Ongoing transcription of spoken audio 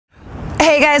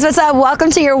Hey guys, what's up? Welcome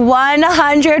to your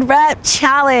 100 rep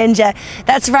challenge.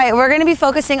 That's right, we're gonna be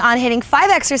focusing on hitting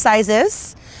 5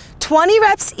 exercises, 20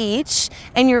 reps each,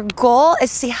 and your goal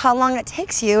is to see how long it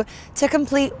takes you to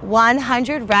complete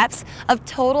 100 reps of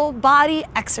total body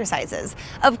exercises.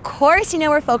 Of course, you know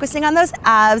we're focusing on those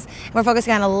abs, and we're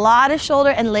focusing on a lot of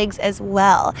shoulder and legs as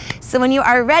well. So when you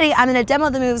are ready, I'm gonna demo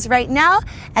the moves right now,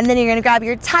 and then you're gonna grab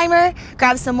your timer,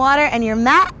 grab some water and your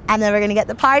mat, and then we're gonna get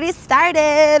the party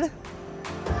started.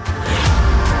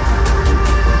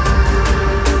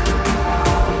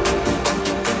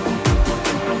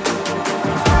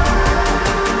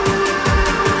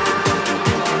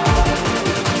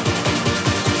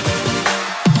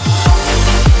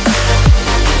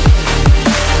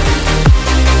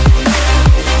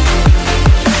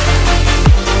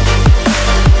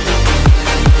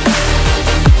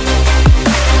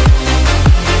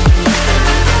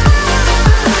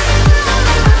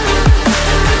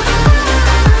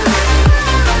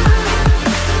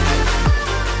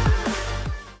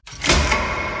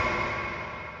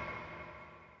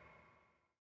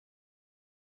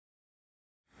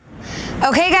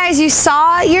 Okay guys, you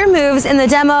saw your moves in the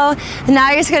demo.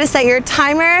 Now you're just gonna set your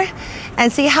timer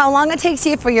and see how long it takes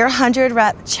you for your 100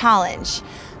 rep challenge.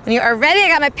 When you are ready, I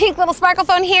got my pink little sparkle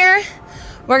phone here.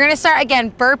 We're gonna start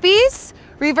again, burpees,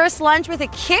 reverse lunge with a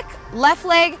kick, left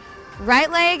leg,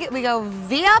 right leg. We go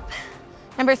V up,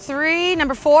 number 3,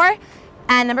 number 4,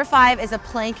 and number 5 is a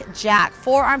plank jack.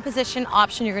 Forearm position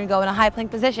option, you're gonna go in a high plank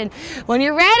position. When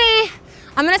you're ready,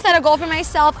 I'm gonna set a goal for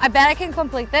myself. I bet I can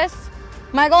complete this.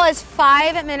 My goal is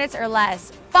 5 minutes or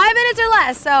less. 5 minutes or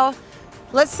less, so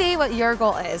let's see what your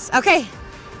goal is. Okay,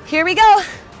 here we go,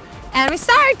 and we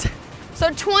start. So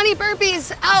 20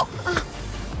 burpees, out.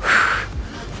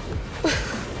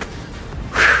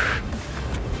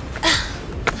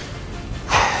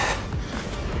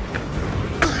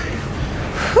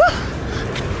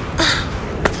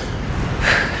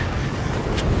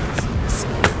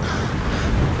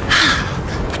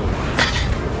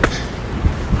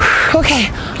 Okay,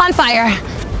 on fire.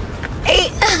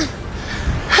 8.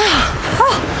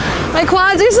 Oh, my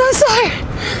quads are so sore.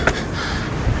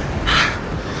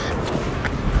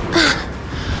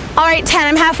 All right, 10,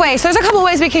 I'm halfway. So there's a couple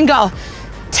ways we can go.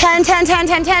 10, 10, 10,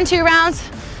 10, 10, 2 rounds.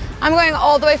 I'm going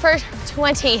all the way for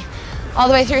 20, all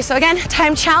the way through. So again,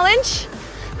 time challenge.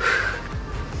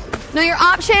 Know your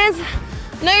options,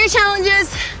 know your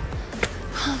challenges.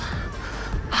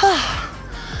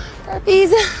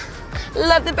 Burpees.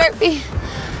 Love the burpee.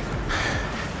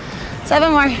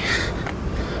 7 more.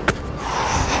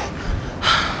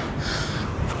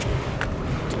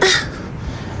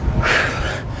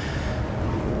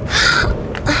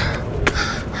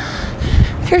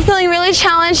 If you're feeling really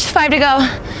challenged, 5 to go.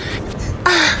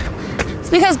 It's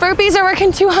because burpees are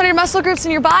working 200 muscle groups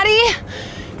in your body,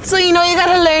 so you know you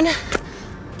gotta learn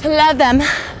to love them.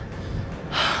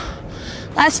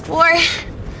 Last 4.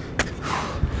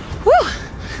 Woo!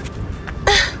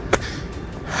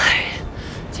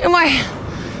 2 more.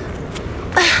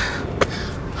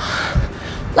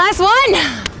 Last 1.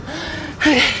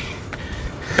 Okay.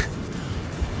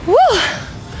 Woo.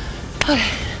 Okay.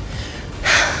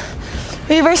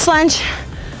 Reverse lunge.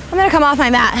 I'm gonna come off my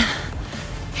mat.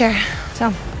 Here,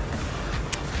 so.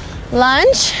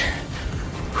 Lunge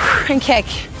and kick.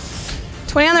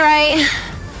 20 on the right,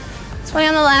 20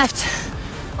 on the left.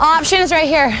 Options right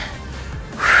here.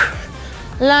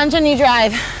 Lunge and you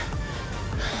drive.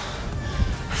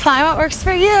 Find what works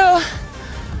for you.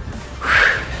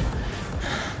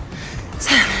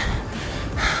 7.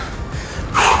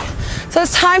 So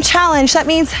it's time challenge. That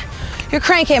means you're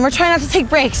cranking. We're trying not to take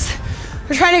breaks.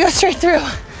 We're trying to go straight through.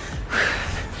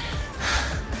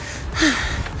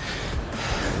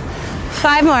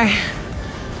 5 more.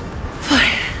 4.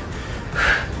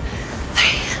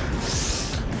 3.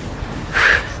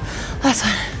 Last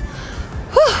one.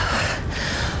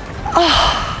 Oh.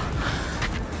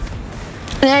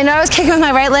 And I know I was kicking with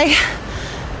my right leg,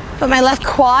 but my left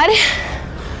quad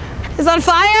is on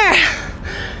fire.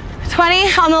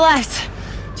 20 on the left.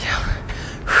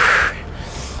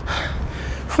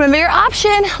 Remember your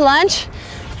option, lunge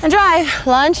and drive,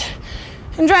 lunge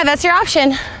and drive, that's your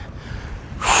option.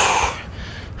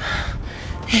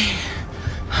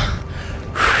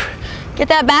 Get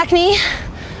that back knee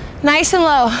nice and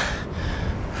low.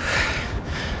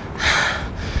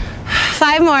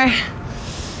 5 more.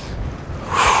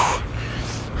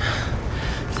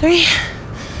 3,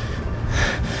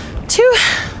 2,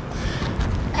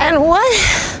 and 1.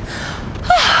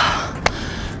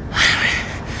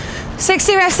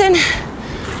 60 reps in.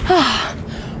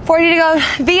 40 to go.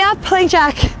 V up, plank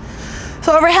jack.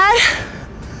 So overhead,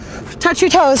 touch your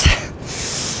toes.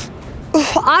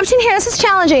 Option here, this is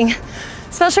challenging,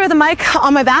 especially with the mic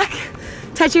on my back.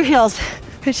 Touch your heels.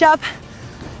 Push up,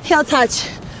 heel touch.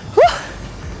 Woo.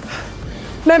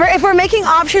 Remember, if we're making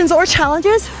options or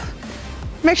challenges,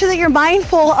 make sure that you're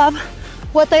mindful of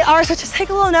what they are. So just take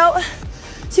a little note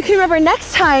so you can remember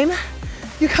next time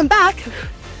you come back,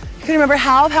 you can remember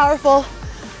how powerful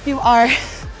you are.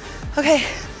 Okay,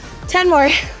 10 more.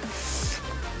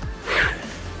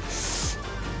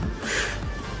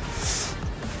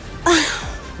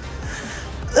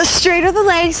 The straighter the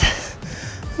legs,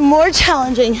 more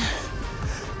challenging.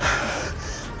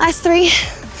 Last 3,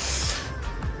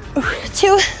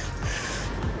 2,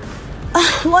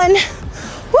 1. Woo.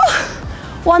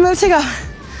 1 move to go.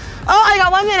 Oh, I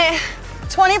got 1 minute.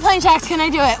 20 plane jacks, can I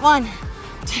do it? 1,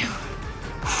 2.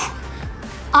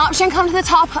 Option, come to the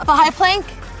top of a high plank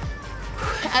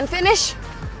and finish,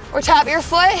 or tap your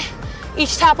foot.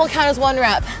 Each tap will count as 1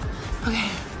 rep.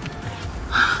 Okay.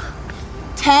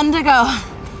 10 to go.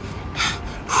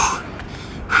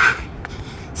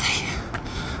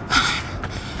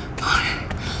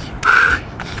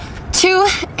 2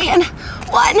 and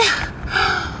 1.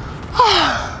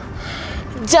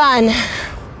 Done.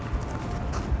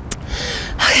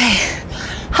 Okay,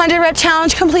 100 rep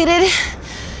challenge completed.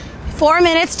 4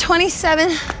 minutes,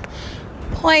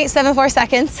 27.74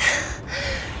 seconds.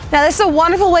 Now this is a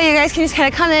wonderful way you guys can just kind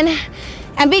of come in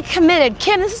and be committed.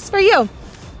 Kim, this is for you.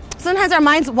 Sometimes our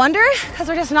minds wander because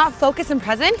we're just not focused and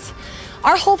present.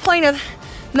 Our whole point of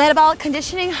metabolic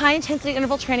conditioning, high intensity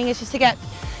interval training is just to get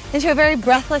into a very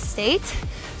breathless state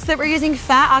so that we're using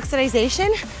fat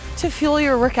oxidation to fuel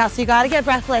your workout. So you gotta get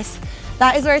breathless.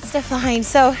 That is where it's defined.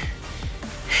 So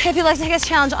if you'd like to take this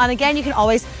challenge on again, you can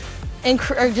always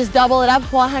or just double it up,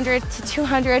 100 to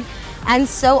 200 and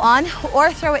so on,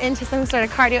 or throw it into some sort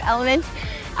of cardio element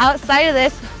outside of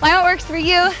this. Find what works for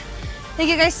you. Thank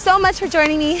you guys so much for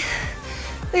joining me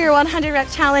for your 100 rep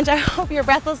challenge. I hope you're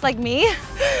breathless like me.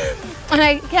 And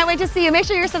I can't wait to see you. Make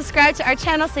sure you're subscribed to our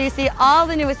channel so you see all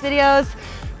the newest videos,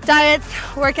 diets,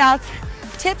 workouts,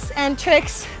 tips and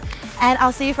tricks, and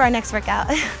I'll see you for our next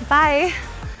workout. Bye.